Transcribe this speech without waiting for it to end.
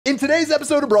In today's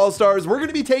episode of Brawl Stars, we're going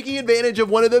to be taking advantage of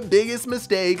one of the biggest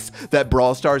mistakes that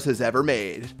Brawl Stars has ever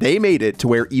made. They made it to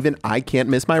where even I can't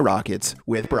miss my rockets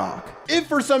with Brock. If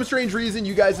for some strange reason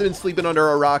you guys have been sleeping under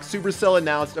a rock, Supercell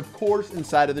announced, of course,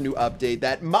 inside of the new update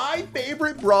that my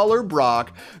favorite brawler,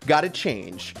 Brock, got a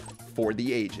change for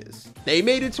the ages. They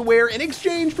made it to where, in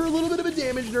exchange for a little bit of a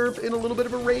damage nerf and a little bit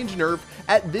of a range nerf,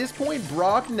 at this point,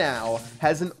 Brock now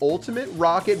has an ultimate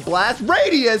rocket blast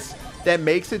radius that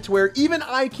makes it to where even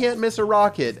I can't miss a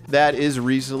rocket that is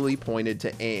reasonably pointed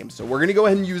to aim. So we're going to go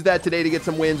ahead and use that today to get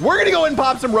some wins. We're going to go ahead and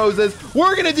pop some roses.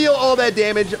 We're going to deal all that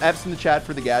damage. F's in the chat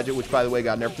for the gadget, which by the way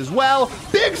got nerfed as well.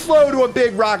 Big slow to a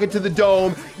big rocket to the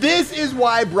dome. This is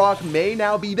why Brock may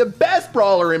now be the best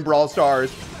brawler in Brawl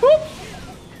Stars. Whoop.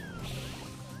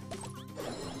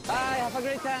 Bye, have a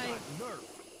great time.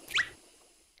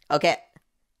 Okay.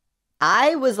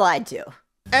 I was lied to.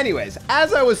 Anyways,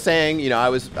 as I was saying, you know, I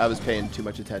was paying too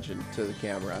much attention to the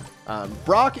camera.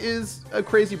 Brock is a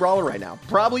crazy brawler right now.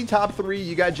 Probably top 3.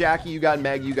 You got Jackie, you got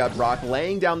Meg, you got Brock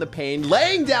laying down the pain,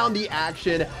 laying down the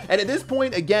action. And at this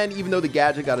point, again, even though the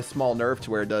gadget got a small nerf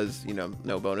to where it does, you know,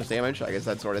 no bonus damage, I guess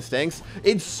that sort of stinks.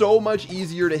 It's so much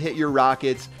easier to hit your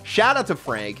rockets. Shout out to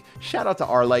Frank. Shout out to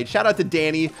Arlight. Shout out to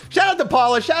Danny. Shout out to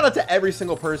Paula. Shout out to every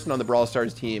single person on the Brawl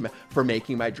Stars team for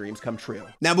making my dreams come true.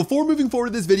 Now, before moving forward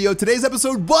to this video, today's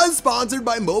episode was sponsored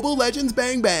by Mobile Legends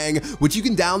Bang Bang, which you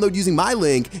can download using my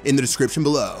link in the description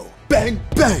below. Bang,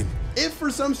 bang. If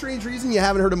for some strange reason you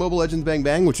haven't heard of Mobile Legends Bang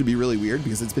Bang, which would be really weird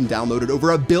because it's been downloaded over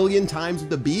 1 billion times with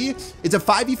the B, it's a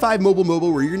 5v5 mobile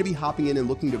where you're going to be hopping in and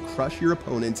looking to crush your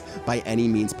opponents by any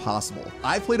means possible.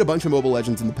 I've played a bunch of Mobile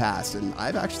Legends in the past, and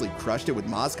I've actually crushed it with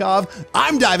Moskov.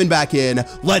 I'm diving back in.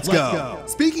 Let's go.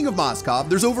 Speaking of Moskov,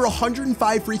 there's over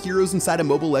 105 free heroes inside of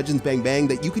Mobile Legends Bang Bang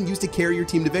that you can use to carry your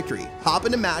team to victory. Hop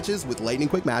into matches with lightning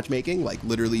quick matchmaking, like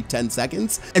literally 10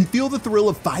 seconds, and feel the thrill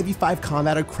of 5v5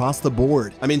 combat across the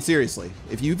board. I mean, seriously,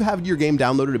 if you've had your game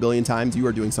downloaded 1 billion times, you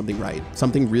are doing something right.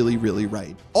 Something really, really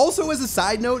right. Also, as a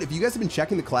side note, if you guys have been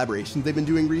checking the collaborations they've been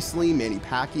doing recently, Manny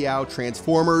Pacquiao,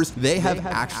 Transformers, they have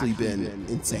actually been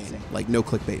insane. Like, no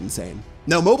clickbait insane.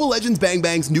 Now, Mobile Legends Bang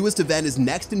Bang's newest event is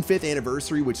next in 5th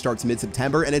anniversary, which starts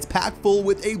mid-September, and it's packed full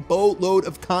with a boatload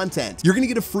of content. You're gonna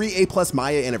get a free A+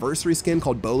 Maya anniversary skin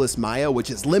called Bolus Maya, which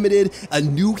is limited, a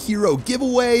new hero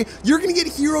giveaway. You're gonna get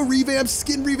hero revamps,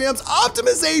 skin revamps,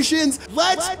 optimizations.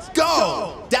 Let's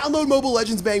go! Download Mobile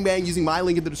Legends Bang Bang using my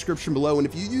link in the description below, and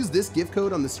if you use this gift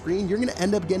code on the screen, you're gonna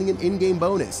end up getting an in-game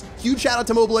bonus. Huge shout out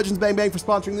to Mobile Legends Bang Bang for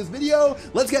sponsoring this video.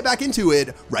 Let's get back into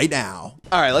it right now.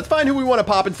 All right, let's find who we want to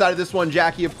pop inside of this one.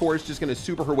 Jackie, of course, just gonna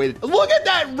super her way. Look at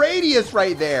that radius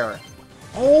right there.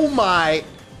 Oh my.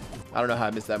 I don't know how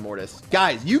I missed that Mortis.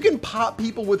 Guys, you can pop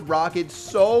people with rockets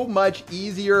so much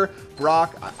easier.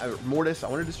 Brock, Mortis, I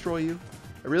want to destroy you.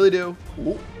 I really do.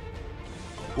 Ooh.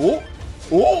 Ooh.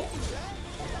 Ooh.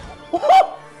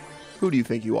 Who do you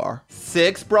think you are?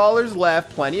 6 brawlers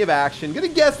left, plenty of action. Gonna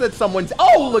guess that someone's,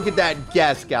 oh, look at that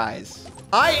guess, guys.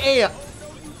 I am.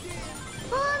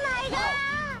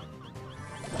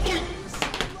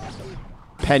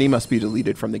 Penny must be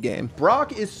deleted from the game.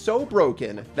 Brock is so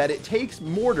broken that it takes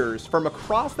mortars from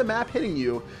across the map hitting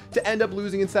you to end up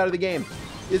losing inside of the game.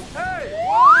 Hey,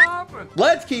 what happened?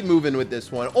 Let's keep moving with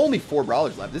this one. Only 4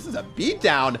 brawlers left. This is a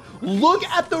beatdown. Look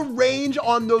at the range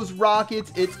on those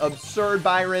rockets. It's absurd,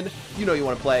 Byron. You know you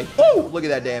want to play. Oh, look at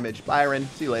that damage. Byron,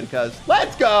 see you later, cuz.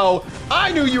 Let's go.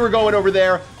 I knew you were going over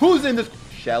there. Who's in this?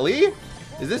 Shelly?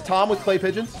 Is this Tom with clay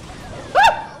pigeons?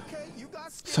 Ah!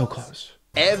 So close.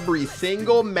 Every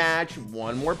single match,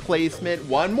 one more placement,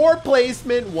 one more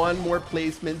placement, one more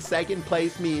placement. Second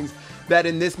place means that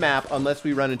in this map, unless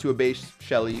we run into a base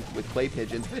Shelly with clay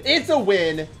pigeons, it's a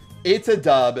win. It's a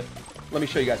dub. Let me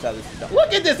show you guys how this is done.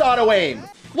 Look at this auto aim.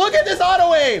 Look at this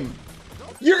auto aim.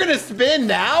 You're gonna spin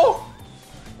now?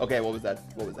 Okay, what was that?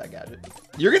 What was that gadget?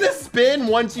 You're gonna spin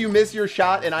once you miss your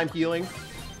shot and I'm healing?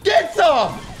 Get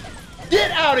some!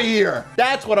 Get out of here.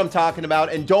 That's what I'm talking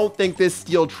about. And don't think this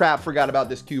steel trap forgot about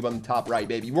this cube on the top right,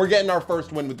 baby. We're getting our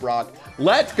first win with Brock.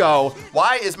 Let's go.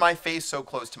 Why is my face so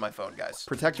close to my phone, guys?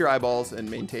 Protect your eyeballs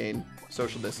and maintain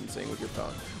social distancing with your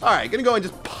phone. All right, gonna go and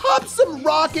just pop some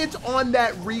rockets on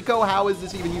that Rico. How is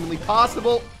this even humanly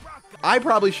possible? I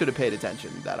probably should have paid attention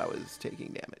that I was taking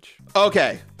damage.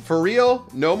 Okay, for real,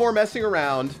 no more messing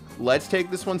around. Let's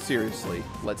take this one seriously.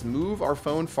 Let's move our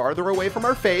phone farther away from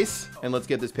our face and let's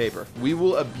get this paper. We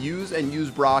will abuse and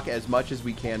use Brock as much as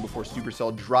we can before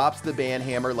Supercell drops the ban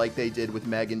hammer like they did with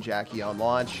Meg and Jackie on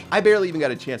launch. I barely even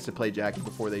got a chance to play Jackie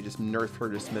before they just nerfed her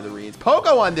to smithereens.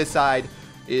 Poco on this side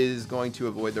is going to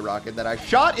avoid the rocket that I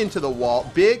shot into the wall.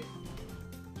 Big.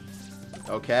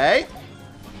 Okay.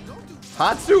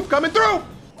 Hot soup coming through.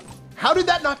 How did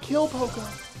that not kill Poco?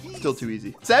 Still too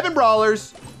easy. 7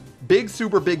 brawlers. Big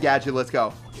super, big gadget. Let's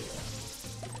go.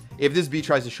 If this B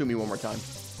tries to shoot me one more time.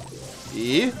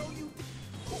 E.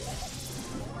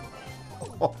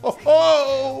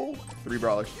 Oh, 3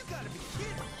 brawlers.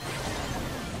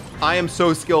 I am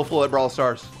so skillful at Brawl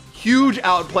Stars. Huge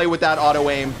outplay with that auto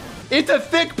aim. It's a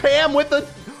thick Pam with the...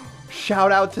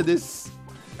 Shout out to this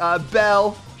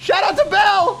Belle. Shout out to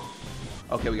Belle.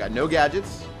 Okay, we got no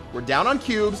gadgets. We're down on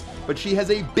cubes, but she has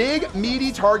a big,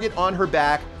 meaty target on her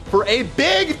back for a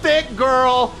big, thick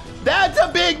girl. That's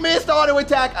a big missed auto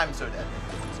attack. I'm so dead.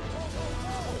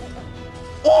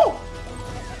 Oh!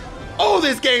 Oh,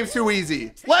 this game's too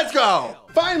easy. Let's go.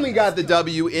 Finally got the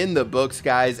W in the books,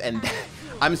 guys, and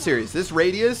I'm serious. This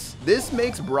radius, this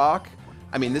makes Brock,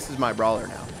 I mean, this is my brawler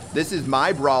now. This is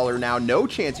my brawler now. No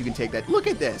chance you can take that. Look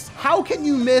at this. How can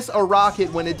you miss a rocket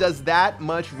when it does that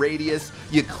much radius?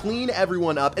 You clean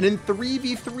everyone up, and in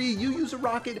 3v3, you use a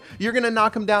rocket, you're gonna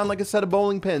knock them down like a set of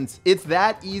bowling pins. It's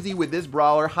that easy with this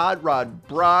brawler. Hot Rod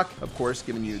Brock, of course,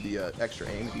 giving you the extra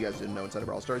aim. If you guys didn't know, inside of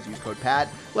Brawl Stars, use code PAT.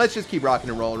 Let's just keep rocking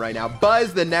and rolling right now.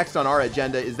 Buzz, the next on our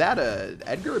agenda. Is that a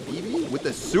Edgar BB with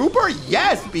the super?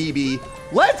 Yes, BB.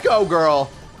 Let's go, girl.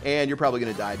 And you're probably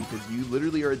gonna die because you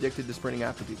literally are addicted to sprinting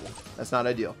after people. That's not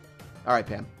ideal. All right,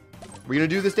 Pam. We're gonna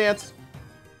do this dance.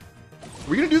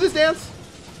 We're gonna do this dance.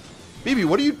 BB,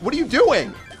 what are you doing?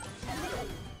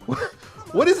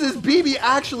 What is this BB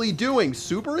actually doing?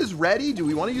 Super is ready. Do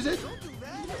we want to use it?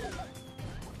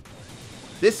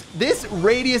 This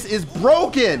radius is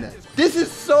broken. This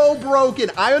is so broken.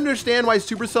 I understand why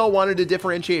Supercell wanted to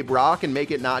differentiate Brock and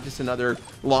make it not just another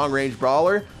long-range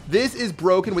brawler. This is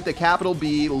broken with the capital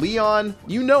B. Leon,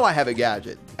 you know I have a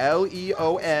gadget.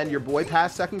 L-E-O-N, your boy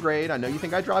passed 2nd grade. I know you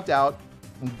think I dropped out.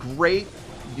 Great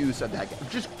use of that.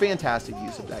 Just fantastic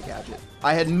use of that gadget.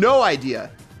 I had no idea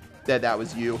that that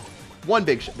was you. One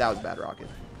big shot. That was a bad rocket.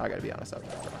 I gotta be honest, that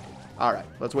was a bad rocket. All right,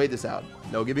 let's wait this out.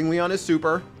 No giving Leon his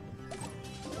super.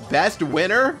 Best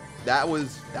winner? That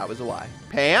was a lie.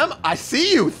 Pam, I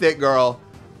see you, thick girl.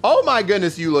 Oh my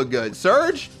goodness, you look good.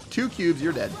 Surge, 2 cubes,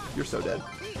 you're dead. You're so dead.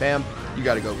 Pam, you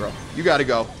gotta go, girl. You gotta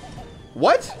go.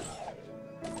 What?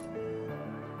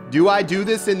 Do I do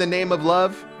this in the name of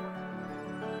love?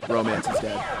 Romance is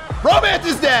dead. Romance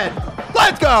is dead!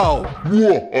 Let's go!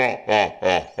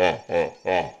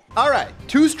 All right,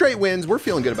 2 straight wins. We're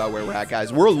feeling good about where we're at,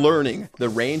 guys. We're learning the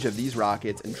range of these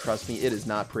rockets, and trust me, it is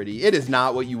not pretty. It is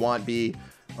not what you want, B.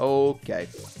 Okay.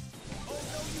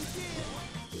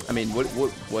 I mean,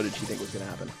 what did she think was gonna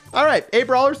happen? All right, 8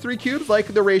 brawlers, 3 cubes, like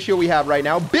the ratio we have right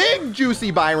now. Big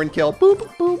juicy Byron kill. Boop,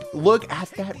 boop. Look at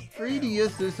that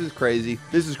radius. This is crazy.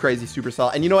 This is crazy,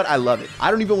 Supercell. And you know what? I love it.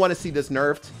 I don't even want to see this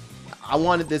nerfed. I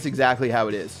wanted this exactly how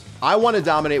it is. I want to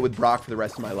dominate with Brock for the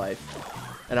rest of my life.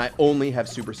 And I only have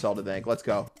Supercell to thank. Let's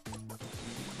go.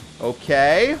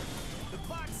 Okay.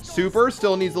 Super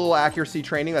still needs a little accuracy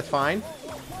training. That's fine.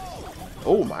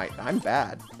 Oh my, I'm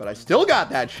bad, but I still got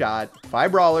that shot.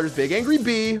 5 brawlers, big angry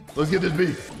B. Let's get this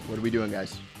B. What are we doing,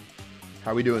 guys?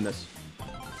 How are we doing this?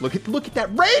 Look at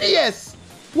that radius.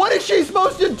 What is she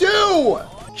supposed to do?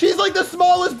 She's like the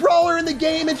smallest brawler in the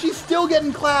game and she's still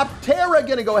getting clapped. Tara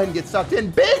gonna go ahead and get sucked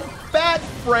in. Big fat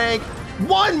Frank.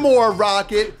 1 more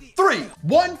rocket. 3.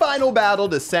 1 final battle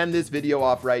to send this video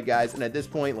off right, guys. And at this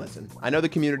point, listen, I know the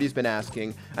community's been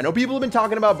asking. I know people have been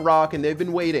talking about Brock and they've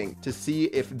been waiting to see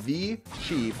if the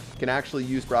Chief can actually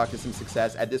use Brock to some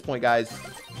success. At this point, guys,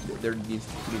 there needs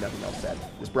to be nothing else said.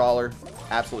 This brawler,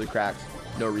 absolutely cracked.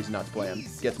 No reason not to play him.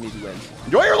 Get some easy wins.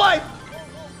 Enjoy your life!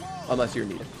 Unless you're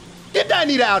Nita. Get that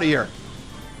Nita out of here!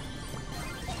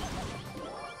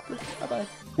 Bye-bye.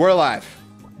 We're alive.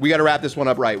 We got to wrap this one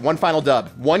up right. 1 final dub.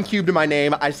 1 cube to my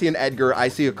name. I see an Edgar. I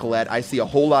see a Colette. I see a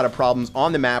whole lot of problems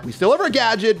on the map. We still have our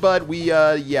gadget, but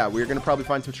yeah, we're going to probably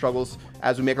find some struggles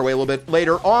as we make our way a little bit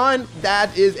later on.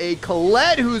 That is a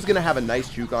Colette who's going to have a nice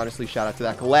juke, honestly. Shout out to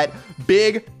that Colette.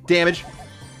 Big damage.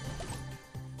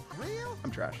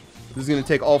 I'm trash. This is going to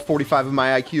take all 45 of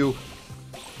my IQ.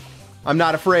 I'm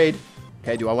not afraid.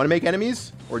 Okay, do I want to make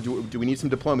enemies? Or do we need some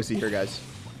diplomacy here, guys?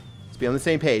 Let's be on the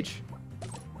same page.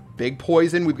 Big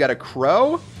poison. We've got a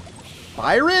Crow.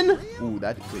 Byron. Ooh,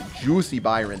 that is a juicy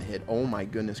Byron hit. Oh my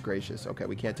goodness gracious. Okay,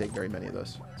 we can't take very many of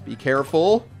those. Let's be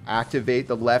careful. Activate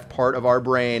the left part of our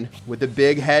brain. With the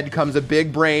big head comes a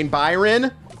big brain.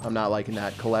 Byron. I'm not liking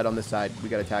that. Colette on this side. We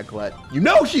got to tag Colette. You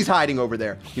know she's hiding over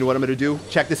there. You know what I'm going to do?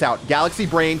 Check this out. Galaxy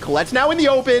Brain. Colette's now in the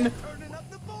open.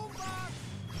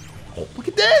 Oh, look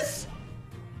at this.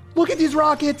 Look at these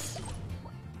rockets.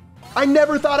 I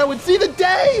never thought I would see the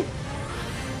day.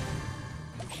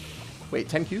 Wait,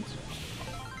 10 cubes?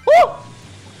 Woo!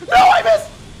 No, I missed!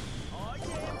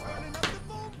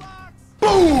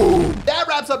 Boom! That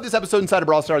wraps up this episode inside of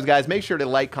Brawl Stars, guys. Make sure to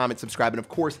like, comment, subscribe, and of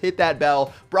course, hit that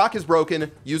bell. Brock is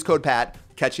broken. Use code PAT.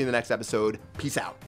 Catch you in the next episode. Peace out.